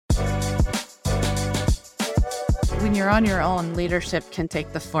When you're on your own, leadership can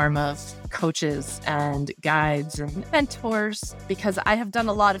take the form of coaches and guides and mentors, because I have done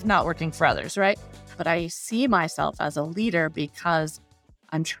a lot of not working for others, right? But I see myself as a leader because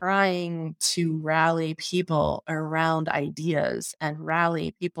I'm trying to rally people around ideas and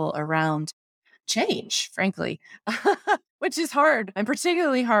rally people around change, frankly, which is hard, and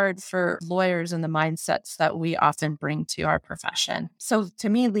particularly hard for lawyers and the mindsets that we often bring to our profession. So to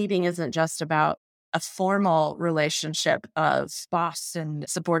me, leading isn't just about a formal relationship of boss and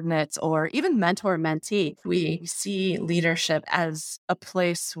subordinates or even mentor-mentee. We see leadership as a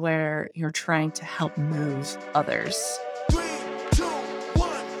place where you're trying to help move others.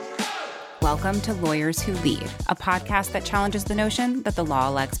 Welcome to Lawyers Who Lead, a podcast that challenges the notion that the law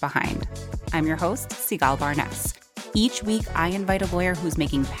lags behind. I'm your host, Sigal Barnes. Each week, I invite a lawyer who's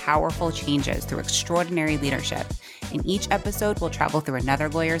making powerful changes through extraordinary leadership. In each episode, we'll travel through another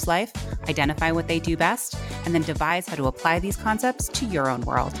lawyer's life, identify what they do best, and then devise how to apply these concepts to your own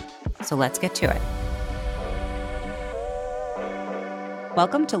world. So let's get to it.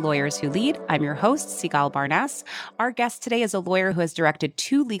 Welcome to Lawyers Who Lead. I'm your host, Sigal Barnes. Our guest today is a lawyer who has directed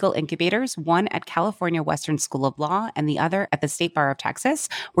 2 legal incubators, one at California Western School of Law and the other at the State Bar of Texas,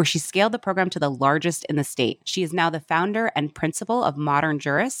 where she scaled the program to the largest in the state. She is now the founder and principal of Modern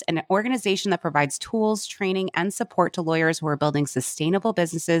Jurists, an organization that provides tools, training, and support to lawyers who are building sustainable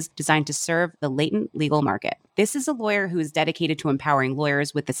businesses designed to serve the latent legal market. This is a lawyer who is dedicated to empowering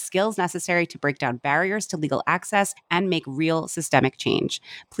lawyers with the skills necessary to break down barriers to legal access and make real systemic change.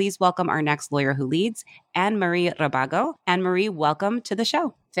 Please welcome our next lawyer who leads, Anne-Marie Rábago. Anne-Marie, welcome to the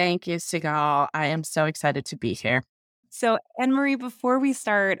show. Thank you, Sigal. I am so excited to be here. So, Anne-Marie, before we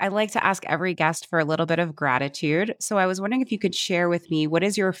start, I like to ask every guest for a little bit of gratitude. So I was wondering if you could share with me, what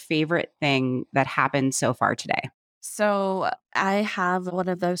is your favorite thing that happened so far today? So I have one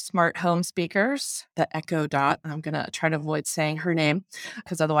of those smart home speakers, the Echo Dot. I'm going to try to avoid saying her name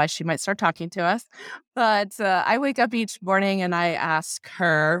because otherwise she might start talking to us. But I wake up each morning and I ask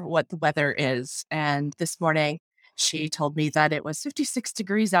her what the weather is. And this morning she told me that it was 56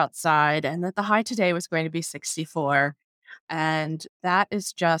 degrees outside and that the high today was going to be 64. And that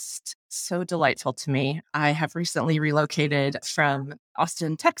is just so delightful to me. I have recently relocated from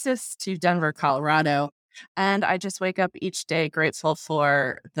Austin, Texas to Denver, Colorado. And I just wake up each day grateful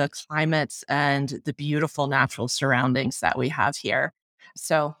for the climate and the beautiful natural surroundings that we have here.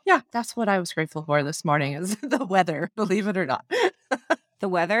 So yeah, that's what I was grateful for this morning is the weather, believe it or not. The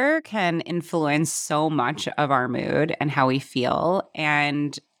weather can influence so much of our mood and how we feel.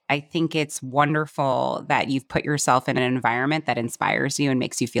 And I think it's wonderful that you've put yourself in an environment that inspires you and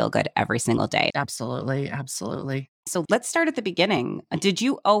makes you feel good every single day. Absolutely. Absolutely. So let's start at the beginning. Did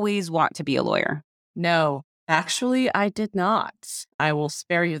you always want to be a lawyer? No, actually, I did not. I will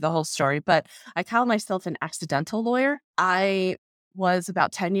spare you the whole story, but I call myself an accidental lawyer. I was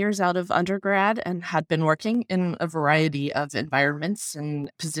about 10 years out of undergrad and had been working in a variety of environments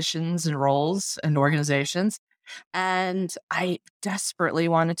and positions and roles and organizations. And I desperately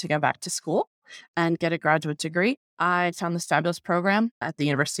wanted to go back to school and get a graduate degree. I found this fabulous program at the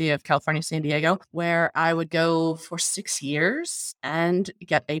University of California, San Diego, where I would go for 6 years and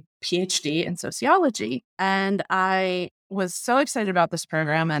get a PhD in sociology. And I was so excited about this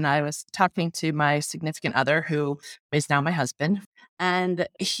program. And I was talking to my significant other, who is now my husband. And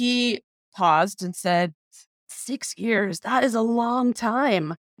he paused and said, 6 years, that is a long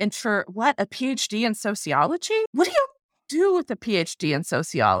time. And for what, a PhD in sociology? What do you do with a PhD in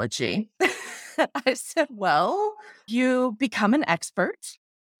sociology? I said, well, you become an expert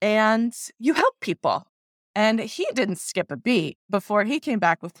and you help people. And he didn't skip a beat before he came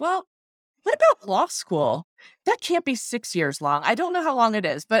back with, well, what about law school? That can't be 6 years long. I don't know how long it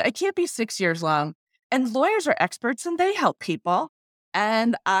is, but it can't be 6 years long. And lawyers are experts and they help people.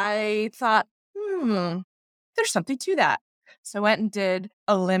 And I thought, there's something to that. So I went and did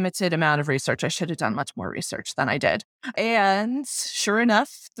a limited amount of research. I should have done much more research than I did. And sure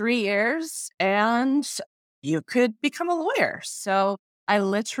enough, 3 years and you could become a lawyer. So I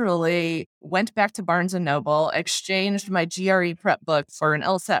literally went back to Barnes & Noble, exchanged my GRE prep book for an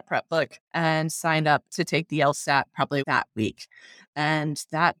LSAT prep book, and signed up to take the LSAT probably that week. And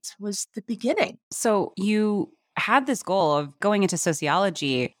that was the beginning. So you had this goal of going into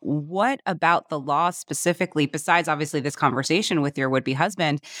sociology. What about the law specifically, besides obviously this conversation with your would-be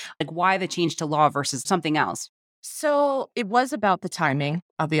husband, like why the change to law versus something else? So it was about the timing,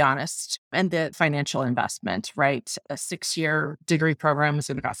 I'll be honest, and the financial investment, right? A 6-year degree program is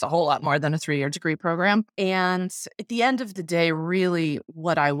going to cost a whole lot more than a 3-year degree program. And at the end of the day, really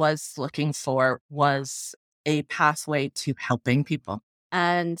what I was looking for was a pathway to helping people.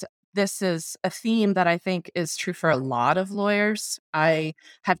 And This is a theme that I think is true for a lot of lawyers. I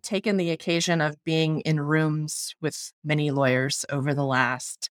have taken the occasion of being in rooms with many lawyers over the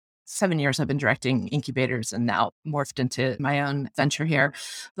last 7 years. I've been directing incubators and now morphed into my own venture here.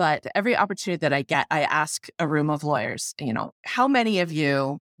 But every opportunity that I get, I ask a room of lawyers, how many of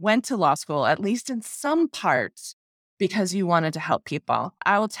you went to law school, at least in some parts, because you wanted to help people?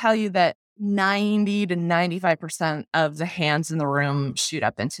 I will tell you that 90 to 95% of the hands in the room shoot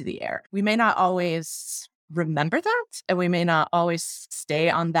up into the air. We may not always remember that, and we may not always stay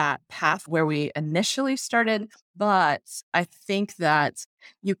on that path where we initially started, but I think that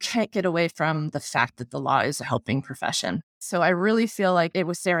you can't get away from the fact that the law is a helping profession. So I really feel like it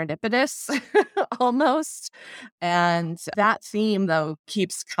was serendipitous almost. And that theme, though,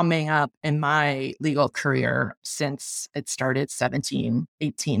 keeps coming up in my legal career since it started 17,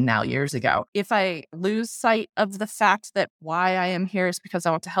 18 now years ago. If I lose sight of the fact that why I am here is because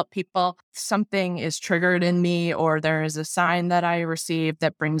I want to help people, something is triggered in me, or there is a sign that I received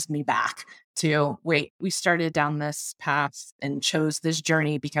that brings me back to, wait, we started down this path and chose this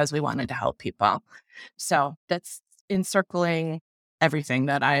journey because we wanted to help people. So that's encircling everything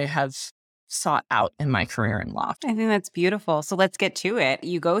that I have sought out in my career in law. I think that's beautiful. So let's get to it.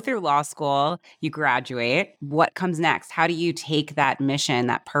 You go through law school, you graduate. What comes next? How do you take that mission,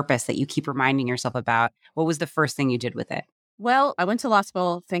 that purpose that you keep reminding yourself about? What was the first thing you did with it? Well, I went to law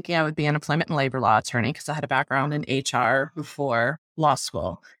school thinking I would be an employment and labor law attorney because I had a background in HR before law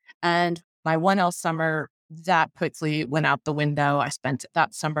school. And my 1L summer, that quickly went out the window. I spent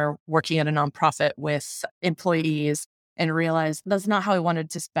that summer working at a nonprofit with employees and realized that's not how I wanted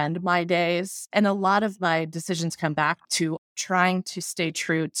to spend my days. And a lot of my decisions come back to trying to stay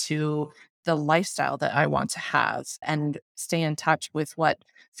true to the lifestyle that I want to have and stay in touch with what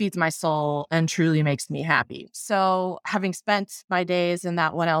feeds my soul and truly makes me happy. So having spent my days in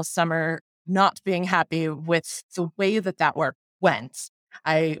that 1L summer not being happy with the way that work went,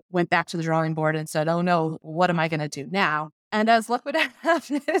 I went back to the drawing board and said, oh no, what am I going to do now? And as luck would have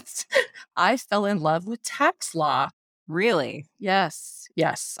it, I fell in love with tax law. Really? Yes,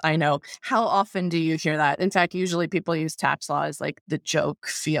 I know. How often do you hear that? In fact, usually people use tax law as like the joke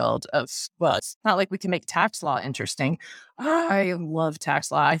field of, well, it's not like we can make tax law interesting. I love tax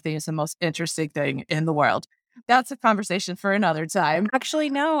law. I think it's the most interesting thing in the world. That's a conversation for another time. Actually,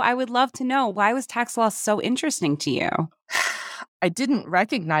 no, I would love to know, why was tax law so interesting to you? I didn't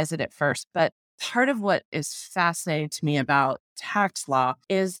recognize it at first, but part of what is fascinating to me about tax law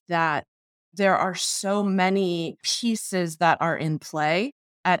is that there are so many pieces that are in play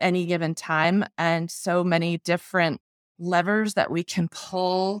at any given time, and so many different levers that we can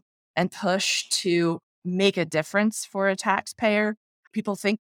pull and push to make a difference for a taxpayer. People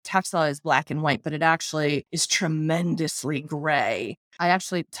think tax law is black and white, but it actually is tremendously gray. I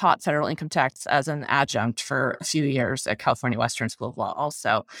actually taught federal income tax as an adjunct for a few years at California Western School of Law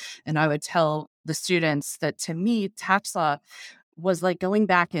also. And I would tell the students that to me, tax law was like going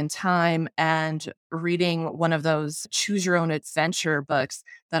back in time and reading one of those choose your own adventure books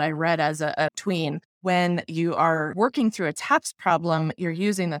that I read as a tween. When you are working through a tax problem, you're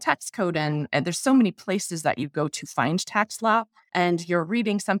using the tax code, and there's so many places that you go to find tax law, and you're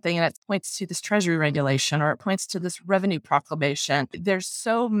reading something and it points to this treasury regulation or it points to this revenue proclamation. There's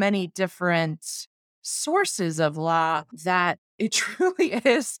so many different sources of law that it truly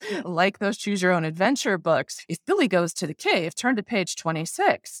is like those choose your own adventure books. If Billy goes to the cave, turn to page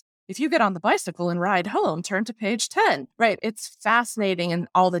 26. If you get on the bicycle and ride home, turn to page 10, right? It's fascinating in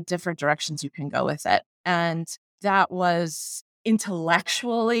all the different directions you can go with it. And that was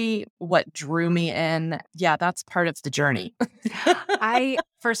intellectually what drew me in. Yeah, that's part of the journey.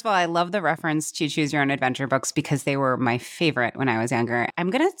 First of all, I love the reference to choose your own adventure books because they were my favorite when I was younger. I'm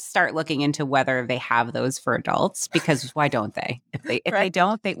going to start looking into whether they have those for adults, because why don't they? If Right. they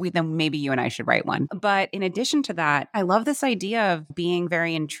don't, then maybe you and I should write one. But in addition to that, I love this idea of being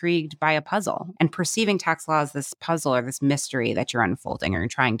very intrigued by a puzzle and perceiving tax law as this puzzle or this mystery that you're unfolding or you're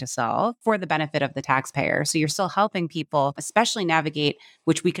trying to solve for the benefit of the taxpayer. So you're still helping people, especially navigate,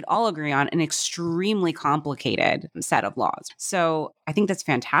 which we could all agree on, an extremely complicated set of laws. So I think that's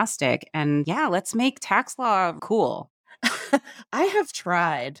fantastic. And yeah, let's make tax law cool. I have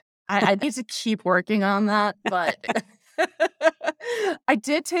tried. I need to keep working on that, but I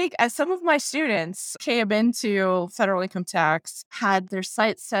did take, as some of my students came into federal income tax, had their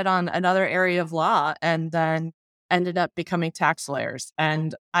sights set on another area of law, and then ended up becoming tax lawyers.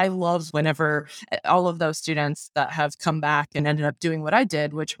 And I love whenever all of those students that have come back and ended up doing what I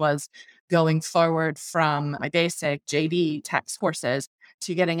did, which was going forward from my basic JD tax courses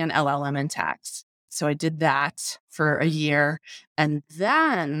to getting an LLM in tax. So I did that for a year. And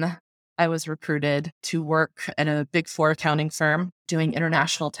then I was recruited to work at a Big Four accounting firm doing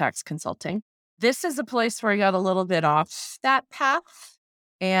international tax consulting. This is a place where I got a little bit off that path.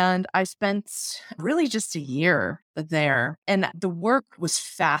 And I spent really just a year there. And the work was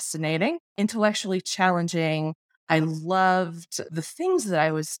fascinating, intellectually challenging. I loved the things that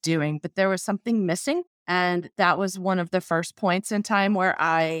I was doing, but there was something missing. And that was one of the first points in time where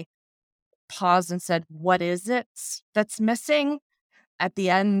I paused and said, what is it that's missing? At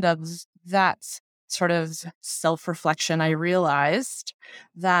the end of that sort of self-reflection, I realized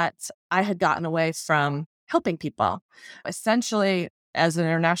that I had gotten away from helping people. Essentially, as an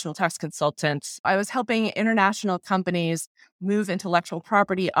international tax consultant, I was helping international companies move intellectual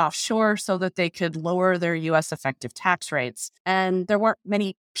property offshore so that they could lower their US effective tax rates. And there weren't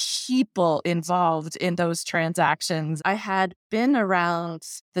many people involved in those transactions. I had been around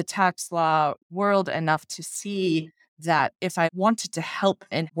the tax law world enough to see that if I wanted to help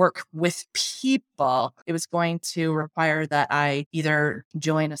and work with people, it was going to require that I either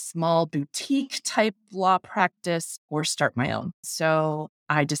join a small boutique type law practice or start my own. So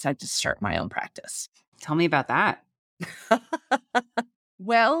I decided to start my own practice. Tell me about that.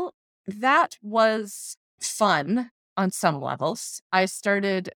 Well, that was fun on some levels. I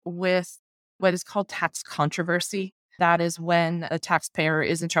started with what is called tax controversy. That is when a taxpayer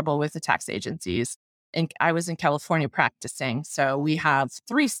is in trouble with the tax agencies. And I was in California practicing. So we have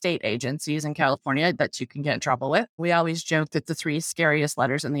 3 state agencies in California that you can get in trouble with. We always joke that the 3 scariest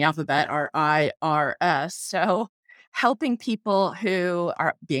letters in the alphabet are IRS. So helping people who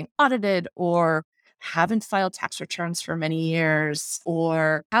are being audited or haven't filed tax returns for many years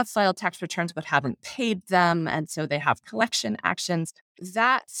or have filed tax returns but haven't paid them. And so they have collection actions.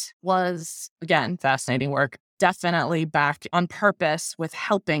 That was, again, fascinating work. Definitely back on purpose with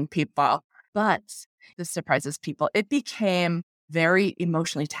helping people. But this surprises people. It became very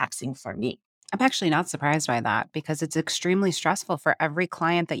emotionally taxing for me. I'm actually not surprised by that because it's extremely stressful for every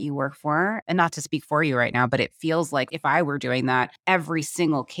client that you work for. And not to speak for you right now, but it feels like if I were doing that, every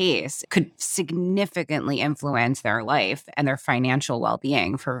single case could significantly influence their life and their financial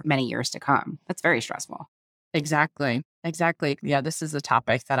well-being for many years to come. That's very stressful. Exactly. Exactly. Yeah, this is a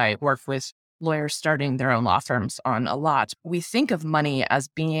topic that I work with lawyers starting their own law firms on a lot. We think of money as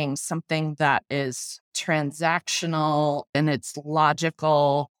being something that is transactional and it's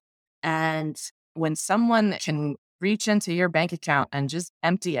logical. And when someone can reach into your bank account and just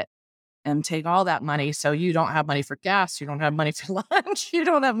empty it and take all that money so you don't have money for gas, you don't have money for lunch, you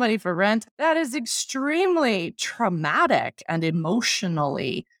don't have money for rent, that is extremely traumatic and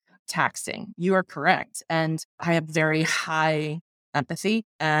emotionally taxing. You are correct. And I have very high empathy,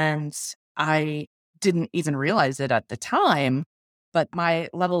 and I didn't even realize it at the time, but my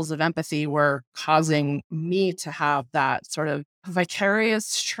levels of empathy were causing me to have that sort of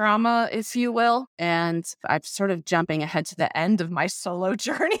vicarious trauma, if you will. And I'm sort of jumping ahead to the end of my solo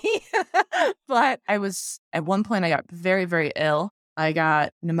journey. But at one point, I got very, very ill. I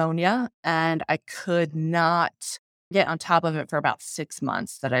got pneumonia and I could not get on top of it for about 6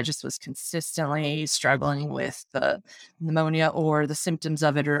 months, that I just was consistently struggling with the pneumonia or the symptoms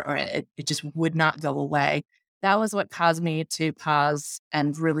of it, or it just would not go away. That was what caused me to pause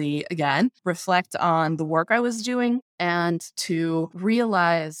and really, again, reflect on the work I was doing and to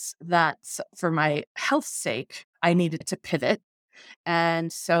realize that for my health's sake, I needed to pivot.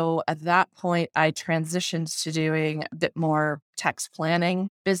 And so at that point, I transitioned to doing a bit more tax planning,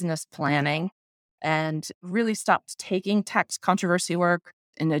 business planning, and really stopped taking tax controversy work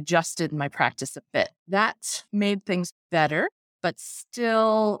and adjusted my practice a bit. That made things better, but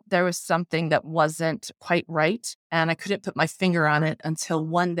still there was something that wasn't quite right. And I couldn't put my finger on it until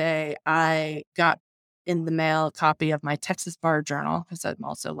one day I got in the mail a copy of my Texas Bar Journal, because I'm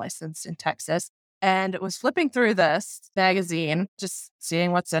also licensed in Texas. And was flipping through this magazine, just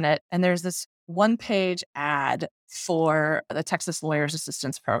seeing what's in it. And there's this 1-page ad for the Texas Lawyers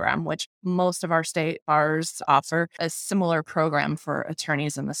Assistance Program, which most of our state bars offer a similar program for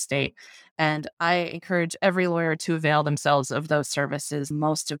attorneys in the state. And I encourage every lawyer to avail themselves of those services.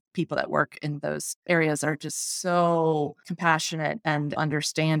 Most of people that work in those areas are just so compassionate and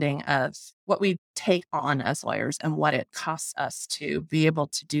understanding of what we take on as lawyers and what it costs us to be able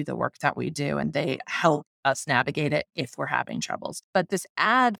to do the work that we do. And they help us navigate it if we're having troubles. But this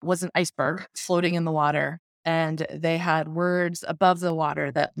ad was an iceberg floating in the water. And they had words above the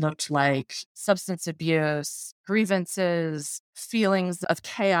water that looked like substance abuse, grievances, feelings of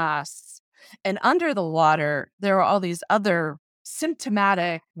chaos. And under the water, there were all these other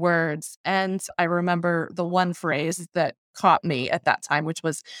symptomatic words. And I remember the one phrase that caught me at that time, which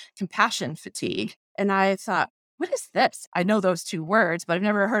was compassion fatigue. And I thought, what is this? I know those two words, but I've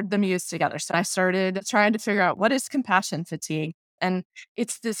never heard them used together. So I started trying to figure out what is compassion fatigue. And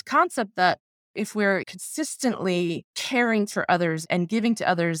it's this concept that if we're consistently caring for others and giving to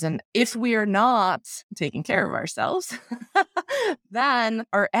others, and if we are not taking care of ourselves, then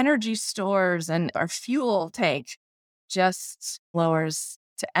our energy stores and our fuel tank just lowers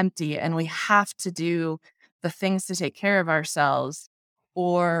to empty. And we have to do the things to take care of ourselves,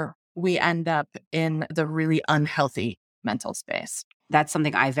 or we end up in the really unhealthy mental space. That's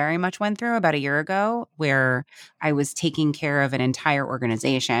something I very much went through about a year ago, where I was taking care of an entire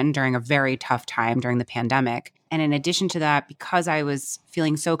organization during a very tough time during the pandemic. And in addition to that, because I was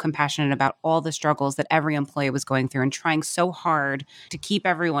feeling so compassionate about all the struggles that every employee was going through and trying so hard to keep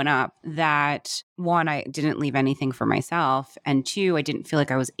everyone up, that one, I didn't leave anything for myself. And two, I didn't feel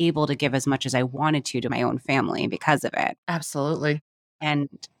like I was able to give as much as I wanted to my own family because of it. Absolutely. And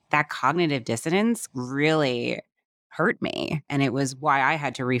that cognitive dissonance really hurt me. And it was why I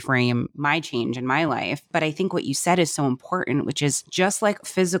had to reframe my change in my life. But I think what you said is so important, which is just like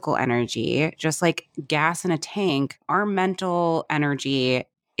physical energy, just like gas in a tank, our mental energy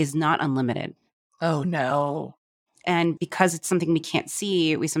is not unlimited. Oh, no. And because it's something we can't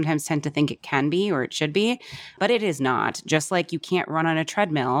see, we sometimes tend to think it can be or it should be, but it is not. Just like you can't run on a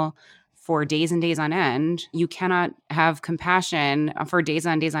treadmill for days and days on end, you cannot have compassion for days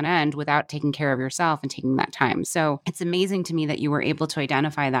on end without taking care of yourself and taking that time. So it's amazing to me that you were able to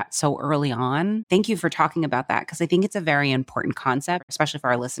identify that so early on. Thank you for talking about that, because I think it's a very important concept, especially for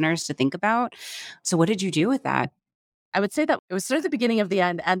our listeners to think about. So what did you do with that? I would say that it was sort of the beginning of the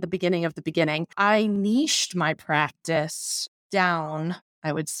end and the beginning of the beginning. I niched my practice down,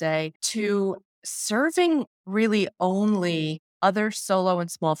 I would say, to serving really only other solo and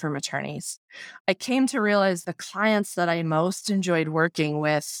small firm attorneys. I came to realize the clients that I most enjoyed working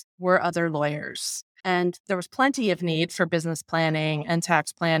with were other lawyers. And there was plenty of need for business planning and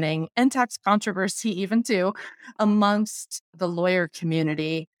tax controversy, even too, amongst the lawyer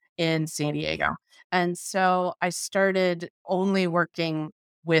community in San Diego. And so I started only working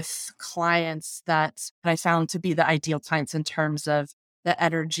with clients that I found to be the ideal clients in terms of the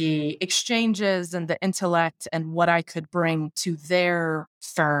energy exchanges and the intellect and what I could bring to their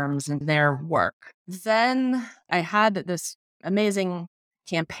firms and their work. Then I had this amazing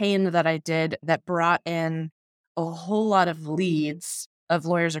campaign that I did that brought in a whole lot of leads of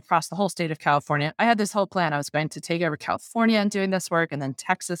lawyers across the whole state of California. I had this whole plan. I was going to take over California and doing this work, and then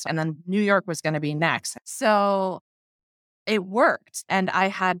Texas, and then New York was going to be next. So it worked. And I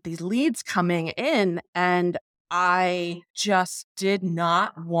had these leads coming in, and I just did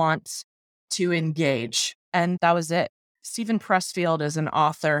not want to engage. And that was it. Stephen Pressfield is an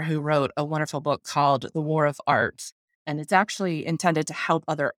author who wrote a wonderful book called The War of Art. And it's actually intended to help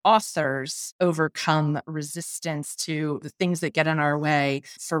other authors overcome resistance to the things that get in our way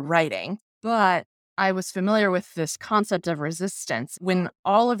for writing. But I was familiar with this concept of resistance when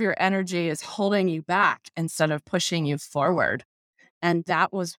all of your energy is holding you back instead of pushing you forward. And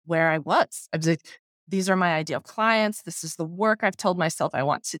that was where I was. I was like, these are my ideal clients. This is the work I've told myself I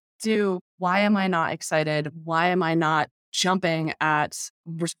want to do. Why am I not excited? Why am I not jumping at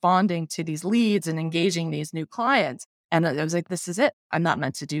responding to these leads and engaging these new clients? And I was like, this is it. I'm not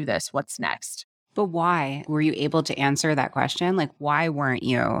meant to do this. What's next? But why? Were you able to answer that question? Like, why weren't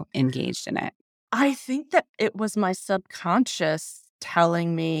you engaged in it? I think that it was my subconscious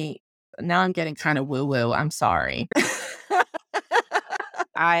telling me, now I'm getting kind of woo-woo. I'm sorry.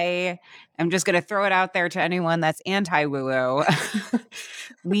 I am just going to throw it out there to anyone that's anti-woo-woo.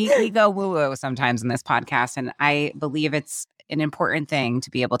 We go woo-woo sometimes in this podcast, and I believe it's an important thing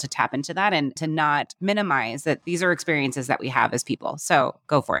to be able to tap into that and to not minimize that these are experiences that we have as people. So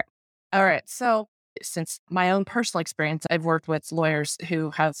go for it. All right. So since my own personal experience, I've worked with lawyers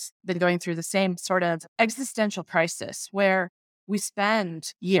who have been going through the same sort of existential crisis where we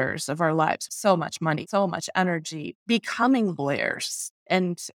spend years of our lives, so much money, so much energy becoming lawyers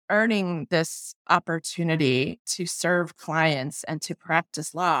and earning this opportunity to serve clients and to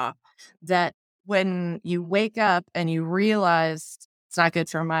practice law, that when you wake up and you realize it's not good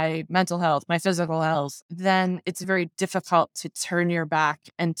for my mental health, my physical health, then it's very difficult to turn your back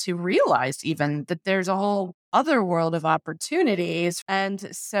and to realize even that there's a whole other world of opportunities.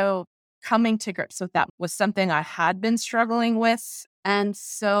 And so coming to grips with that was something I had been struggling with. And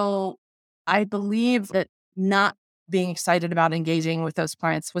so I believe that not being excited about engaging with those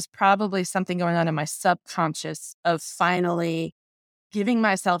clients was probably something going on in my subconscious of finally giving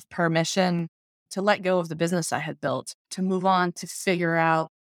myself permission to let go of the business I had built, to move on, to figure out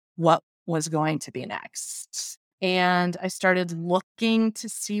what was going to be next. And I started looking to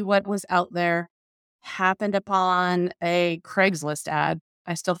see what was out there. happened upon a Craigslist ad.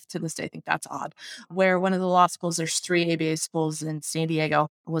 I still to this day think that's odd, where one of the law schools, there's three ABA schools in San Diego,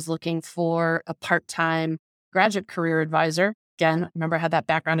 was looking for a part-time graduate career advisor. Again, remember I had that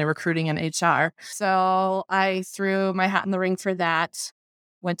background in recruiting and HR. So I threw my hat in the ring for that,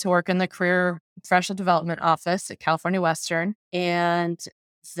 went to work in the career professional development office at California Western. And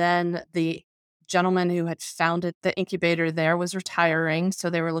then the gentleman who had founded the incubator there was retiring.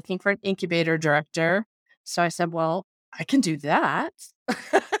 So they were looking for an incubator director. So I said, well, I can do that.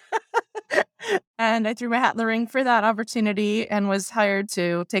 And I threw my hat in the ring for that opportunity and was hired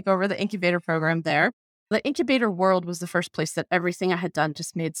to take over the incubator program there. The incubator world was the first place that everything I had done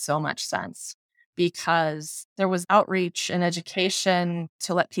just made so much sense because there was outreach and education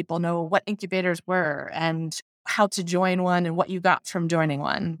to let people know what incubators were and how to join one and what you got from joining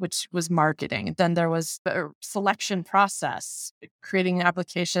one, which was marketing. Then there was the selection process, creating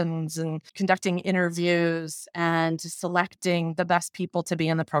applications and conducting interviews and selecting the best people to be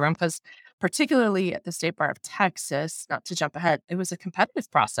in the program. Because particularly at the State Bar of Texas, not to jump ahead, it was a competitive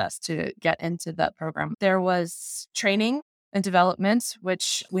process to get into that program. There was training and development,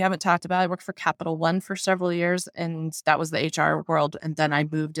 which we haven't talked about. I worked for Capital One for several years, and that was the HR world. And then I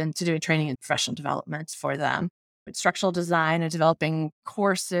moved into doing training and professional development for them. Instructional design and developing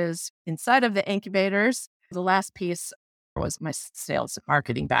courses inside of the incubators. The last piece was my sales and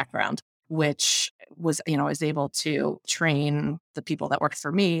marketing background, which was, I was able to train the people that worked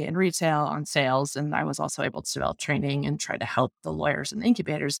for me in retail on sales. And I was also able to develop training and try to help the lawyers and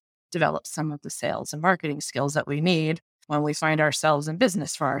incubators develop some of the sales and marketing skills that we need when we find ourselves in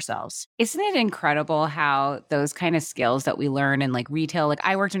business for ourselves. Isn't it incredible how those kind of skills that we learn in like retail, like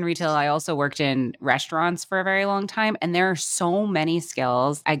I worked in retail, I also worked in restaurants for a very long time. And there are so many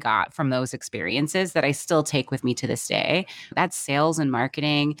skills I got from those experiences that I still take with me to this day. That's sales and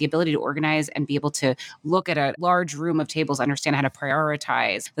marketing, the ability to organize and be able to look at a large room of tables, understand how to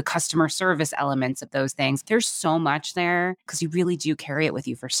prioritize the customer service elements of those things. There's so much there because you really do carry it with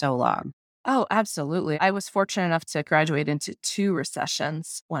you for so long. Oh, absolutely. I was fortunate enough to graduate into two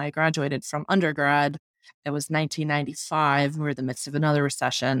recessions. When I graduated from undergrad, it was 1995. We were in the midst of another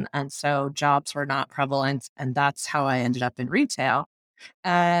recession. And so jobs were not prevalent. And that's how I ended up in retail.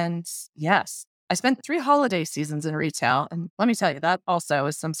 And yes, I spent 3 holiday seasons in retail. And let me tell you, that also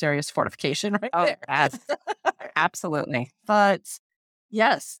is some serious fortification right Oh, there. yes, absolutely. But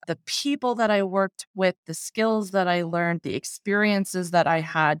yes, the people that I worked with, the skills that I learned, the experiences that I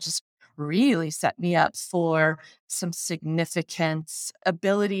had just really set me up for some significant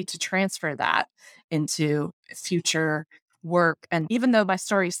ability to transfer that into future work. And even though my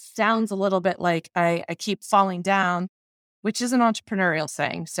story sounds a little bit like I keep falling down, which is an entrepreneurial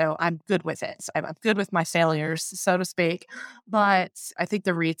thing. So I'm good with it. I'm good with my failures, so to speak. But I think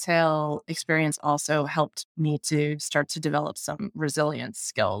the retail experience also helped me to start to develop some resilience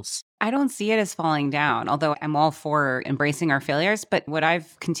skills. I don't see it as falling down, although I'm all for embracing our failures. But what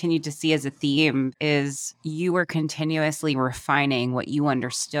I've continued to see as a theme is you were continuously refining what you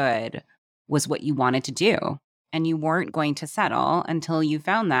understood was what you wanted to do. And you weren't going to settle until you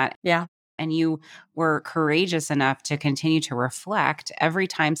found that. Yeah. And you were courageous enough to continue to reflect every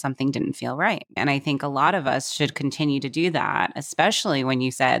time something didn't feel right. And I think a lot of us should continue to do that, especially when you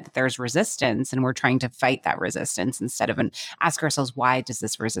said that there's resistance and we're trying to fight that resistance instead of ask ourselves, why does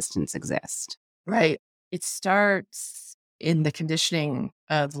this resistance exist? Right. It starts in the conditioning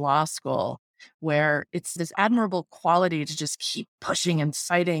of law school, where it's this admirable quality to just keep pushing and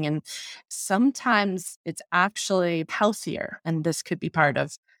fighting. And sometimes it's actually healthier. And this could be part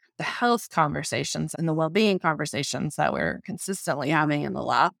of the health conversations and the well being conversations that we're consistently having in the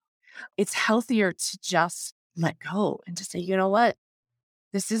law. It's healthier to just let go and to say, you know what,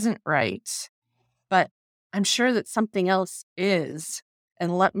 this isn't right, but I'm sure that something else is.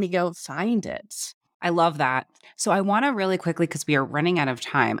 And let me go find it. I love that. So I want to really quickly, because we are running out of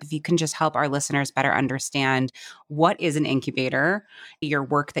time, if you can just help our listeners better understand what is an incubator, your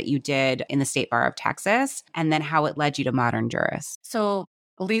work that you did in the State Bar of Texas, and then how it led you to modern jurists. So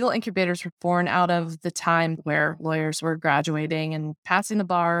legal incubators were born out of the time where lawyers were graduating and passing the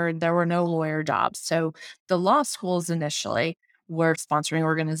bar, and there were no lawyer jobs. So the law schools initially were sponsoring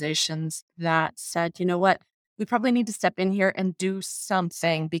organizations that said, you know what, we probably need to step in here and do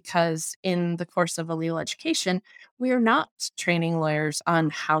something because in the course of a legal education, we are not training lawyers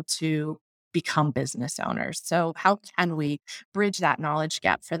on how to become business owners. So how can we bridge that knowledge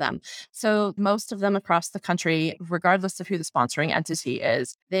gap for them? So most of them across the country, regardless of who the sponsoring entity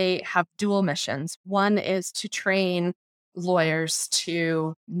is, they have dual missions. One is to train lawyers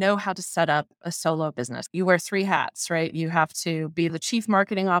to know how to set up a solo business. You wear three hats, right? You have to be the chief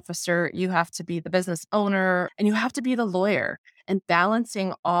marketing officer, you have to be the business owner, and you have to be the lawyer. And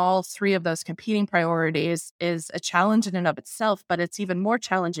balancing all three of those competing priorities is a challenge in and of itself, but it's even more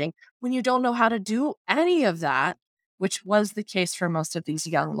challenging when you don't know how to do any of that, which was the case for most of these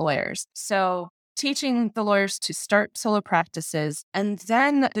young lawyers. So teaching the lawyers to start solo practices. And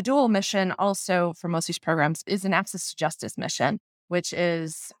then the dual mission also for most of these programs is an access to justice mission, which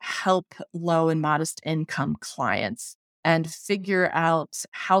is help low and modest income clients and figure out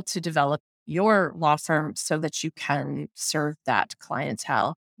how to develop your law firm so that you can serve that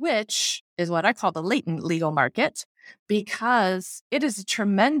clientele, which is what I call the latent legal market, because it is a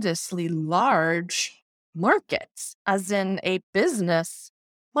tremendously large market, as in a business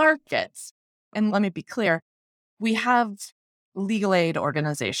market. And let me be clear, we have legal aid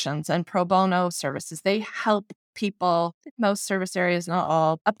organizations and pro bono services. They help people, most service areas, not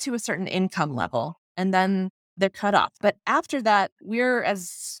all, up to a certain income level, and then they're cut off. But after that, we're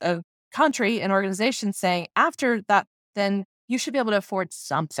as a country and organization saying, after that, then you should be able to afford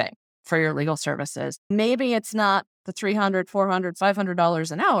something for your legal services. Maybe it's not the $300, $400,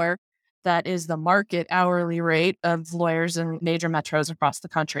 $500 an hour. That is the market hourly rate of lawyers in major metros across the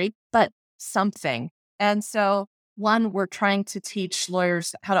country, but something. And so, one, we're trying to teach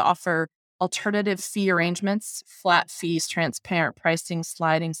lawyers how to offer alternative fee arrangements, flat fees, transparent pricing,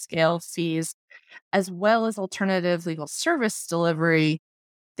 sliding scale fees, as well as alternative legal service delivery,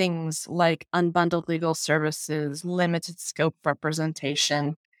 things like unbundled legal services, limited scope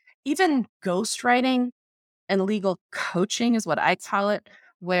representation, even ghostwriting and legal coaching is what I call it,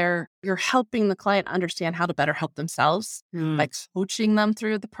 where you're helping the client understand how to better help themselves by coaching them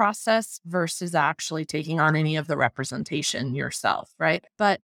through the process versus actually taking on any of the representation yourself, right?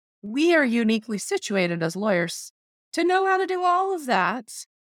 But we are uniquely situated as lawyers to know how to do all of that.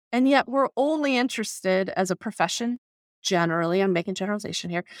 And yet we're only interested as a profession, generally, I'm making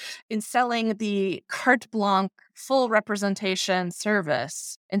generalization here, in selling the carte blanche, full representation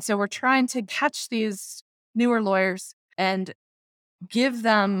service. And so we're trying to catch these newer lawyers and give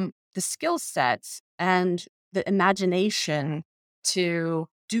them the skill sets and the imagination to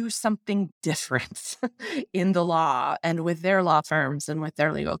do something different in the law and with their law firms and with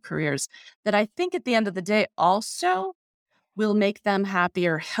their legal careers that I think at the end of the day also will make them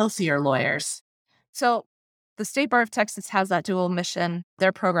happier, healthier lawyers. So the State Bar of Texas has that dual mission.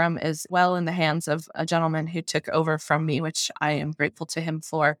 Their program is well in the hands of a gentleman who took over from me, which I am grateful to him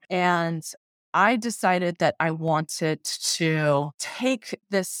for. And I decided that I wanted to take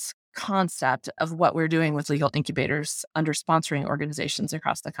this concept of what we're doing with legal incubators under sponsoring organizations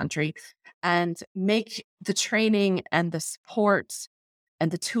across the country and make the training and the support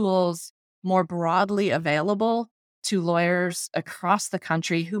and the tools more broadly available to lawyers across the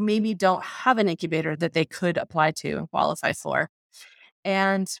country who maybe don't have an incubator that they could apply to and qualify for.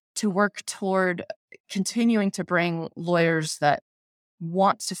 And to work toward continuing to bring lawyers that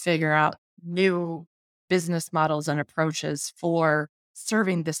want to figure out new business models and approaches for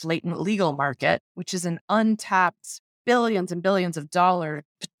serving this latent legal market, which is an untapped billions and billions of dollar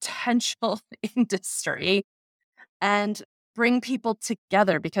potential industry, and bring people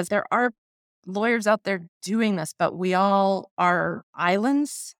together because there are lawyers out there doing this, but we all are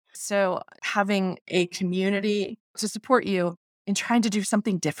islands. So having a community to support you in trying to do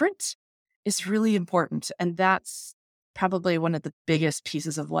something different is really important. And that's probably one of the biggest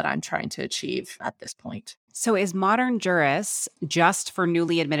pieces of what I'm trying to achieve at this point. So is Modern Juris just for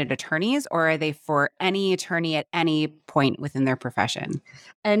newly admitted attorneys, or are they for any attorney at any point within their profession?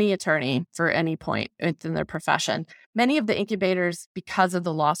 Any attorney for any point within their profession. Many of the incubators, because of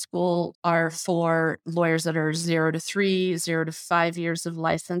the law school, are for lawyers that are 0 to 3, 0 to 5 years of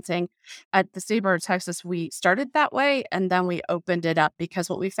licensing. At the State Bar of Texas, we started that way, and then we opened it up because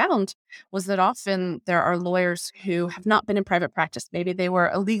what we found was that often there are lawyers who have not been in private practice. Maybe they were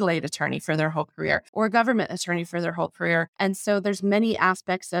a legal aid attorney for their whole career or a government attorney for their whole career. And so there's many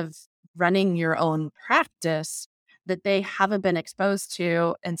aspects of running your own practice that they haven't been exposed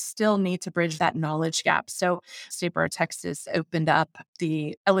to and still need to bridge that knowledge gap. So State Bar of Texas opened up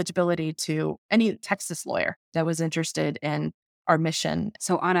the eligibility to any Texas lawyer that was interested in our mission.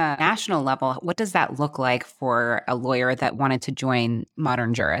 So on a national level, what does that look like for a lawyer that wanted to join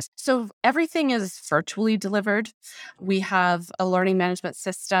Modern Juris? So everything is virtually delivered. We have a learning management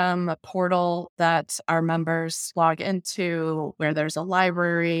system, a portal that our members log into where there's a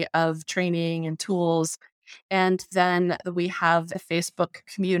library of training and tools. And then we have a Facebook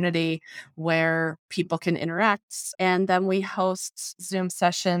community where people can interact. And then we host Zoom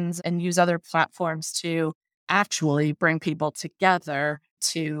sessions and use other platforms to actually bring people together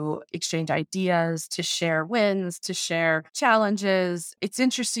to exchange ideas, to share wins, to share challenges. It's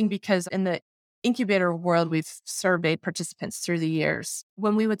interesting because in the incubator world, we've surveyed participants through the years.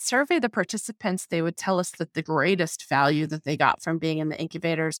 When we would survey the participants, they would tell us that the greatest value that they got from being in the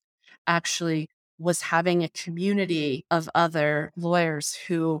incubators actually was having a community of other lawyers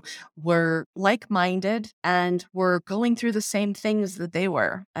who were like-minded and were going through the same things that they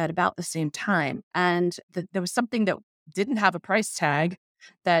were at about the same time. And there was something that didn't have a price tag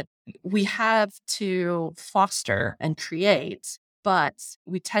that we have to foster and create, but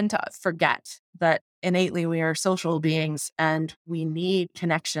we tend to forget that innately we are social beings and we need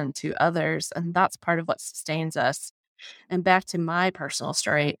connection to others. And that's part of what sustains us. And back to my personal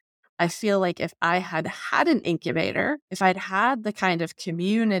story, I feel like if I had had an incubator, if I'd had the kind of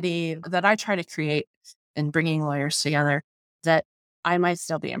community that I try to create in bringing lawyers together, that I might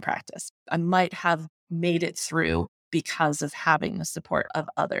still be in practice. I might have made it through because of having the support of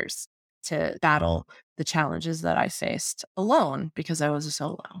others to battle the challenges that I faced alone because I was a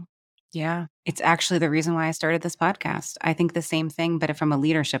solo. Yeah. It's actually the reason why I started this podcast. I think the same thing, but from a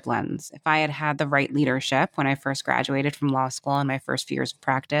leadership lens. If I had had the right leadership when I first graduated from law school and my first few years of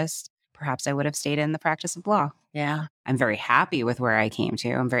practice, perhaps I would have stayed in the practice of law. Yeah. I'm very happy with where I came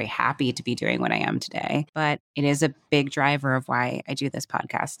to. I'm very happy to be doing what I am today, but it is a big driver of why I do this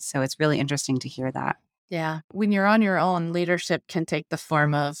podcast. So it's really interesting to hear that. Yeah. When you're on your own, leadership can take the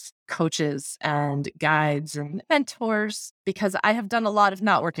form of coaches and guides and mentors, because I have done a lot of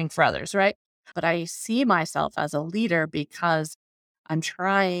not working for others, right? But I see myself as a leader because I'm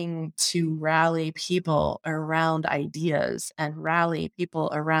trying to rally people around ideas and rally people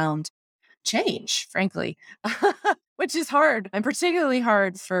around change, frankly, which is hard and particularly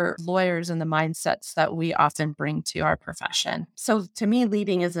hard for lawyers and the mindsets that we often bring to our profession. So to me,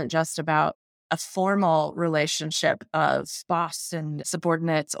 leading isn't just about a formal relationship of boss and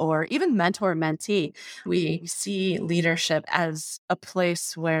subordinates or even mentor mentee. We see leadership as a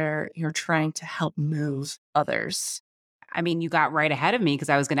place where you're trying to help move others. I mean, you got right ahead of me because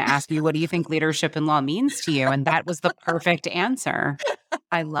I was going to ask you, what do you think leadership in law means to you? And that was the perfect answer.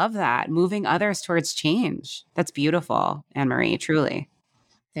 I love that. Moving others towards change. That's beautiful, Anne-Marie, truly.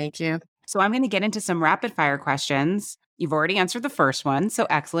 Thank you. So I'm going to get into some rapid fire questions. You've already answered the first one, so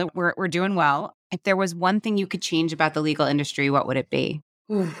excellent. We're doing well. If there was one thing you could change about the legal industry, what would it be?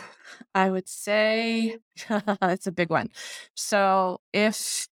 Ooh, I would say it's a big one. So,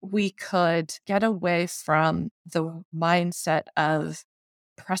 if we could get away from the mindset of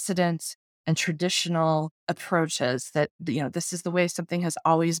precedent and traditional approaches that, this is the way something has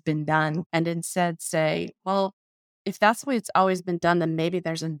always been done, and instead say, well, if that's the way it's always been done, then maybe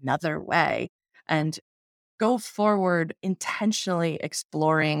there's another way, and go forward intentionally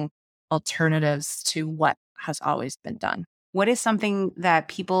exploring alternatives to what has always been done. What is something that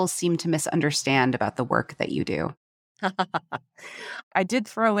people seem to misunderstand about the work that you do? I did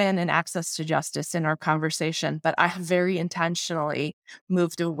throw in an access to justice in our conversation, but I have very intentionally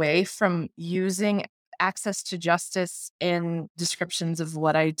moved away from using access to justice in descriptions of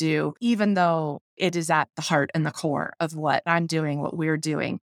what I do, even though it is at the heart and the core of what I'm doing, what we're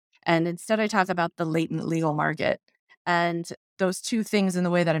doing. And instead, I talk about the latent legal market. And those two things in the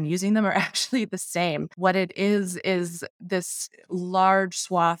way that I'm using them are actually the same. What it is this large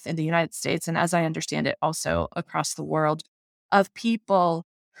swath in the United States, and as I understand it, also across the world, of people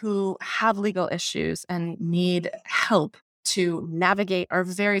who have legal issues and need help to navigate our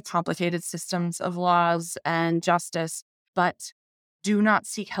very complicated systems of laws and justice, but do not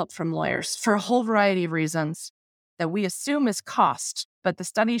seek help from lawyers for a whole variety of reasons that we assume is cost. But the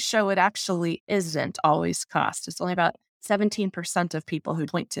studies show it actually isn't always cost. It's only about 17% of people who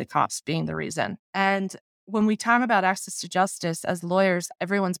point to cost being the reason. And when we talk about access to justice as lawyers,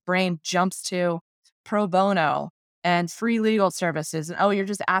 everyone's brain jumps to pro bono and free legal services. And, oh, you're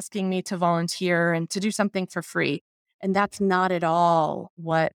just asking me to volunteer and to do something for free. And that's not at all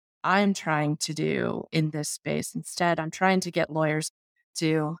what I'm trying to do in this space. Instead, I'm trying to get lawyers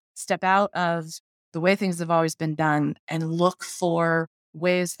to step out of the way things have always been done and look for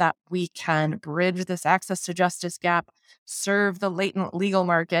ways that we can bridge this access to justice gap, serve the latent legal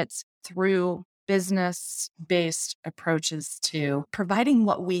markets through business-based approaches to providing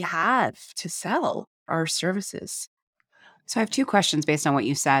what we have to sell our services. So I have two questions based on what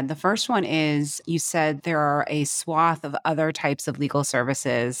you said. The first one is, you said there are a swath of other types of legal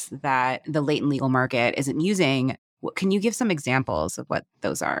services that the latent legal market isn't using. Can you give some examples of what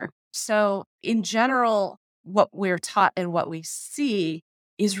those are? So in general, what we're taught and what we see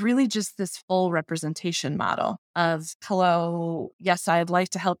is really just this full representation model of, hello, yes, I'd like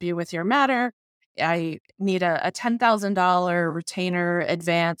to help you with your matter. I need a $10,000 retainer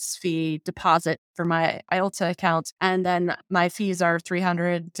advance fee deposit for my IOLTA account. And then my fees are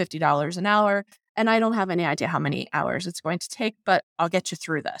 $350 an hour. And I don't have any idea how many hours it's going to take, but I'll get you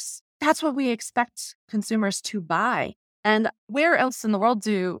through this. That's what we expect consumers to buy. And where else in the world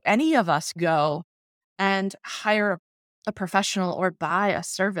do any of us go and hire a professional or buy a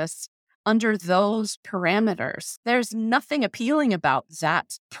service under those parameters? There's nothing appealing about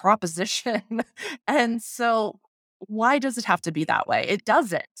that proposition. And so, why does it have to be that way? It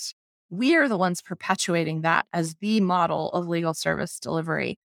doesn't. We are the ones perpetuating that as the model of legal service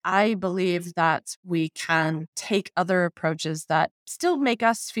delivery. I believe that we can take other approaches that still make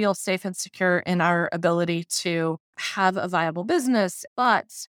us feel safe and secure in our ability to have a viable business, but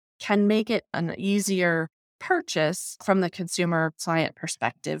can make it an easier purchase from the consumer client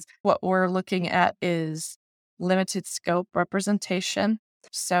perspective. What we're looking at is limited scope representation.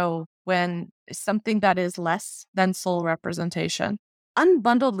 So when something that is less than sole representation,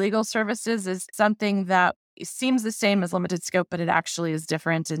 unbundled legal services is something that seems the same as limited scope, but it actually is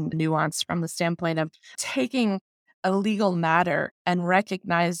different and nuanced from the standpoint of taking a legal matter and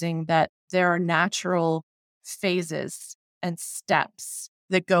recognizing that there are natural phases and steps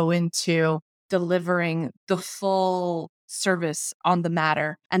that go into delivering the full service on the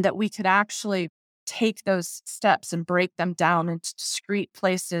matter, and that we could actually take those steps and break them down into discrete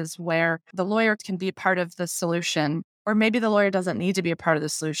places where the lawyer can be part of the solution, or maybe the lawyer doesn't need to be a part of the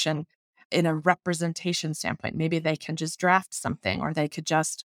solution in a representation standpoint. Maybe they can just draft something, or they could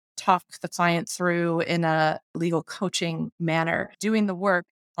just talk the client through in a legal coaching manner, doing the work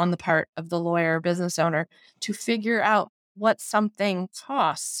on the part of the lawyer, business owner, to figure out what something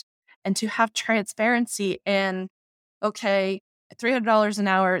costs and to have transparency in, okay, $300 an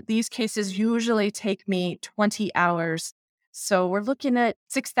hour, these cases usually take me 20 hours. So we're looking at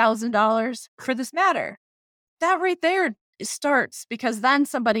 $6,000 for this matter. That right there starts, because then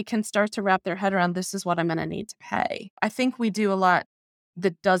somebody can start to wrap their head around, this is what I'm going to need to pay. I think we do a lot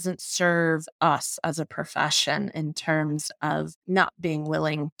that doesn't serve us as a profession in terms of not being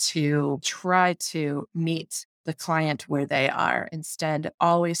willing to try to meet the client where they are, instead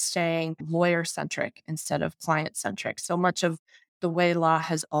always staying lawyer centric instead of client centric. So much of the way law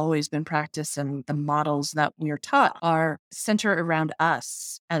has always been practiced and the models that we are taught are centered around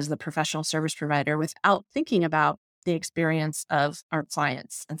us as the professional service provider without thinking about the experience of our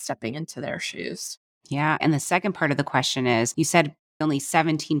clients and stepping into their shoes. Yeah. And the second part of the question is, you said only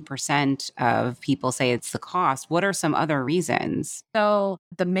 17% of people say it's the cost. What are some other reasons? So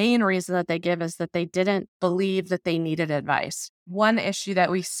the main reason that they give is that they didn't believe that they needed advice. One issue that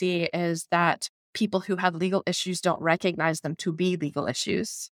we see is that people who have legal issues don't recognize them to be legal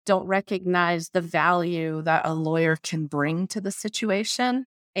issues, don't recognize the value that a lawyer can bring to the situation,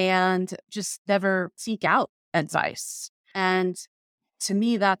 and just never seek out advice. And to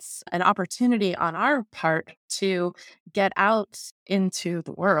me, that's an opportunity on our part to get out into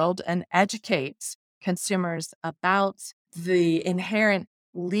the world and educate consumers about the inherent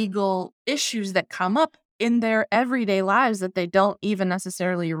legal issues that come up in their everyday lives that they don't even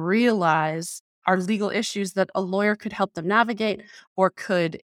necessarily realize are legal issues that a lawyer could help them navigate or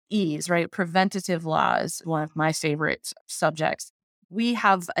could ease, right? Preventative law is one of my favorite subjects. We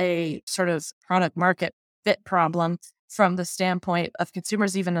have a sort of product market fit problem from the standpoint of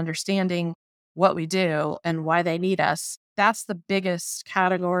consumers even understanding what we do and why they need us. That's the biggest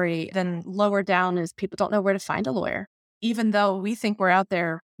category. Then lower down is people don't know where to find a lawyer. Even though we think we're out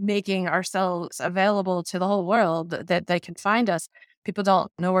there making ourselves available to the whole world that they can find us, people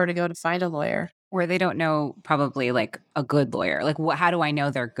don't know where to go to find a lawyer. Or they don't know probably like a good lawyer. Like, how do I know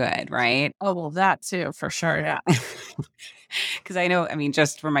they're good, right? Oh, well, that too, for sure. Yeah. Because I know, I mean,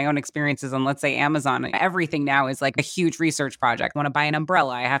 just from my own experiences on, let's say, Amazon, everything now is like a huge research project. I want to buy an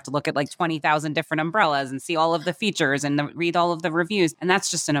umbrella. I have to look at like 20,000 different umbrellas and see all of the features and read all of the reviews. And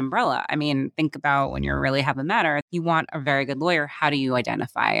that's just an umbrella. I mean, think about when you really have a matter, you want a very good lawyer. How do you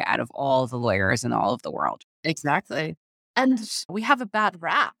identify out of all the lawyers in all of the world? Exactly. And we have a bad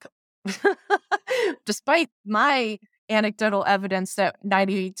rap. Despite my anecdotal evidence that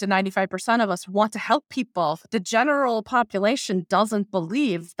 90 to 95% of us want to help people, the general population doesn't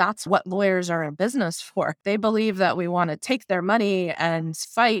believe that's what lawyers are in business for. They believe that we want to take their money and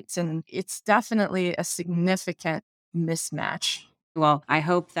fight, and it's definitely a significant mismatch. Well, I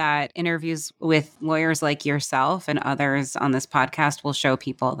hope that interviews with lawyers like yourself and others on this podcast will show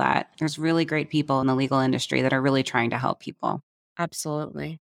people that there's really great people in the legal industry that are really trying to help people.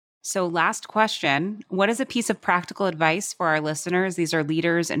 Absolutely. So last question, what is a piece of practical advice for our listeners? These are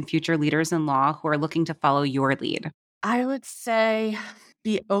leaders and future leaders in law who are looking to follow your lead. I would say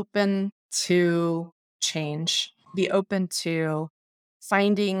be open to change, be open to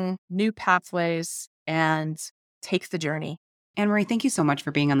finding new pathways and take the journey. Anne-Marie, thank you so much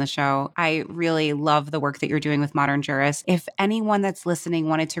for being on the show. I really love the work that you're doing with Modern Jurist. If anyone that's listening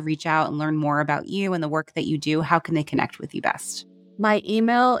wanted to reach out and learn more about you and the work that you do, how can they connect with you best? My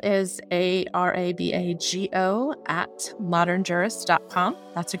email is arabago@modernjurist.com.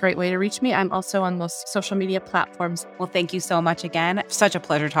 That's a great way to reach me. I'm also on most social media platforms. Well, thank you so much again. Such a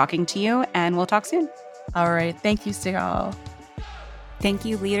pleasure talking to you, and we'll talk soon. All right. Thank you, Sigal. Thank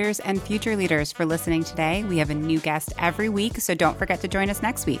you, leaders and future leaders, for listening today. We have a new guest every week, so don't forget to join us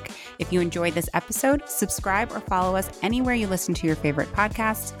next week. If you enjoyed this episode, subscribe or follow us anywhere you listen to your favorite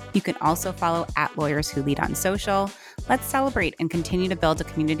podcasts. You can also follow @Lawyers Who Lead on social. Let's celebrate and continue to build a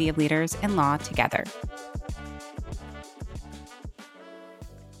community of leaders in law together.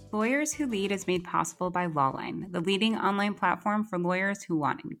 Lawyers Who Lead is made possible by Lawline, the leading online platform for lawyers who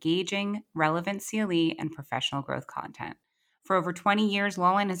want engaging, relevant CLE and professional growth content. For over 20 years,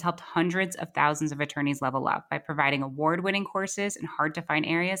 Lawline has helped hundreds of thousands of attorneys level up by providing award-winning courses in hard-to-find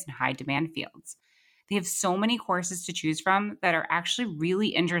areas and high-demand fields. They have so many courses to choose from that are actually really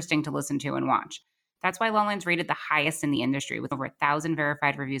interesting to listen to and watch. That's why Lawline's rated the highest in the industry with over 1,000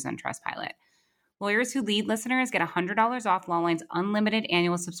 verified reviews on Trustpilot. Lawyers Who Lead listeners get $100 off Lawline's unlimited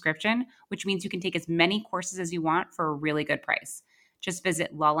annual subscription, which means you can take as many courses as you want for a really good price. Just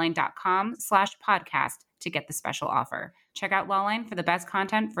visit lawline.com/podcast to get the special offer. Check out Lawline for the best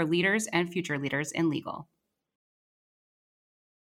content for leaders and future leaders in legal.